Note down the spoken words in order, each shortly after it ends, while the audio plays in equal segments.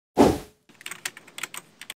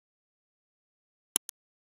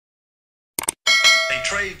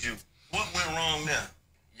trade you. What went wrong there?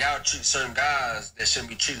 Y'all treat certain guys that shouldn't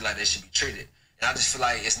be treated like they should be treated. And I just feel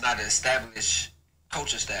like it's not an established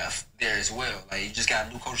coaching staff there as well. Like, you just got a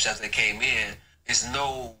new coaching staff that came in. It's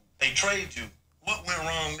no... They trade you. What went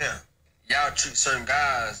wrong there? Y'all treat certain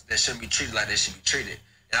guys that shouldn't be treated like they should be treated.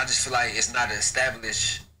 And I just feel like it's not an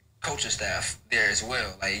established coaching staff there as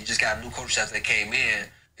well. Like, you just got a new coaching staff that came in.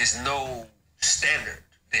 It's no standard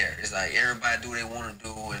there. It's like everybody do what they want to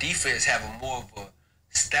do. And defense have a more of a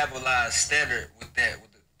stabilized standard with the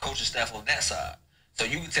coaching staff on that side. So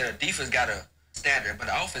you can tell the defense got a standard, but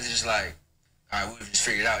the offense is just like, all right, we've just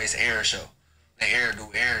figured it out. It's Aaron show. Let Aaron do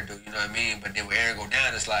what Aaron do, you know what I mean? But then when Aaron go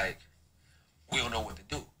down, it's like, we don't know what to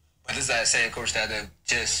do. But this is that same coach that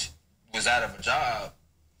just was out of a job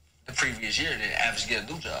the previous year and then averaged to get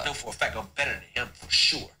a new job. I know for a fact I'm better than him for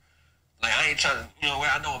sure. Like, I ain't trying to, you know,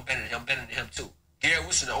 I know I'm better than him. I'm better than him too. Garrett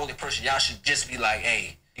Wilson the only person y'all should just be like,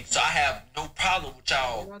 hey. So I have no problem with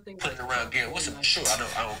y'all putting around Garrett Wilson for sure.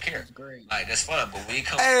 I don't care. Like, that's fine. But when it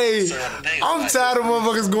comes to certain other things, I'm tired of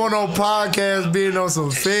motherfuckers going on podcasts being on some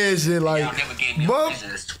fair shit. Like, y'all never gave me a reason.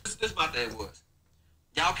 This my thing was,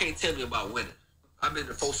 y'all can't tell me about winning. I've been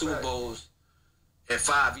to 4 Super Bowls in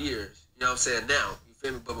 5 years. You know what I'm saying? Now, you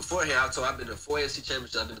feel me? But beforehand, I've been to 4 AFC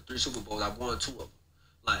championships. I've been to 3 Super Bowls. I've won 2 of them.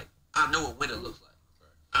 Like, I know what winning looks like.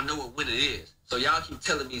 I know what winning is. So y'all keep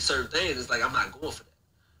telling me certain things. It's like I'm not going for that.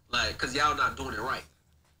 Like, cause y'all not doing it right.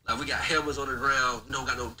 Like, we got hammers on the ground. We don't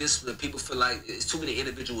got no discipline. People feel like it's too many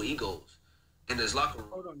individual egos in this locker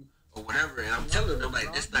room or whatever. And I'm telling them,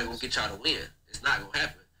 like, this not gonna get y'all to win. It's not gonna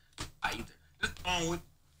happen. Either. What's wrong with?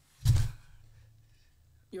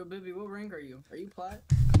 Yo, baby, what rank are you? Are you plat?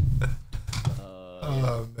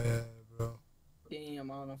 Oh man, bro.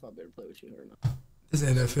 Damn, I don't know if I better play with you or not. This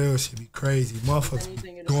NFL should be crazy.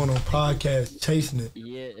 Motherfuckers going on podcasts, chasing it.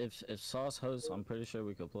 Yeah, if Sauce hosts, I'm pretty sure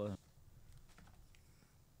we could play.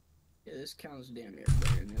 Yeah, this counts damn near.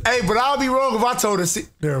 Hey, but I'll be wrong if I told her.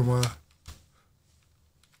 Never mind.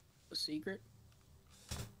 A secret?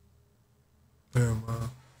 Never mind.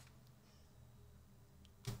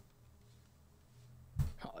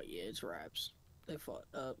 Oh yeah, it's raps. They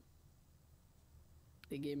fucked up.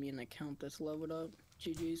 They gave me an account that's leveled up.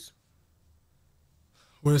 GG's.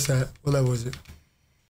 Where's that? What level is it?